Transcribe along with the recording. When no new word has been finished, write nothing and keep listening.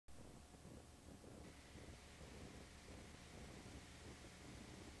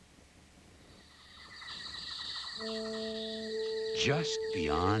Just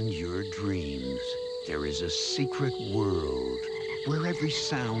beyond your dreams, there is a secret world where every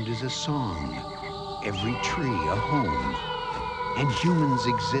sound is a song, every tree a home, and humans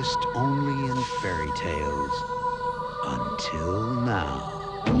exist only in fairy tales. Until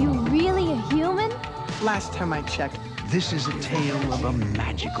now. Are you really a human? Last time I checked. This is a tale of a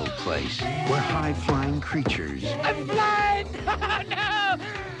magical place where high-flying creatures... I'm blind! No!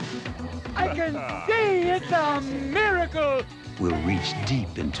 I can see! It's a miracle! ...will reach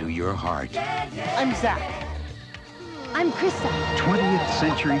deep into your heart. I'm Zach. I'm Krista. 20th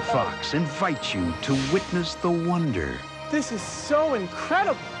Century Fox invites you to witness the wonder. This is so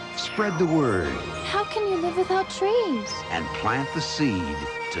incredible. Spread the word. How can you live without trees? And plant the seed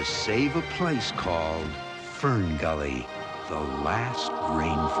to save a place called Fern Gully, the last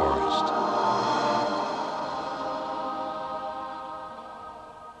rainforest.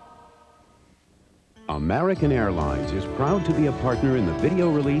 American Airlines is proud to be a partner in the video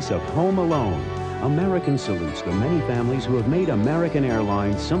release of Home Alone. American salutes the many families who have made American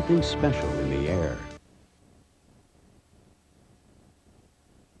Airlines something special in the air.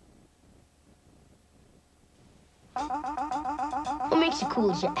 What makes you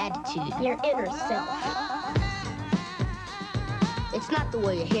cool is your attitude, your inner self. It's not the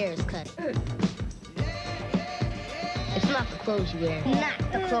way your hair is cut. It's not the clothes you wear. Not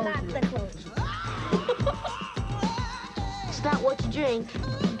the clothes you wear. It's not what you drink.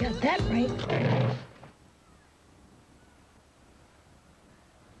 You got that right.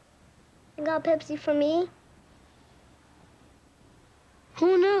 You got Pepsi for me?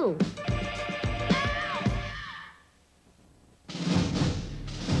 Who knew?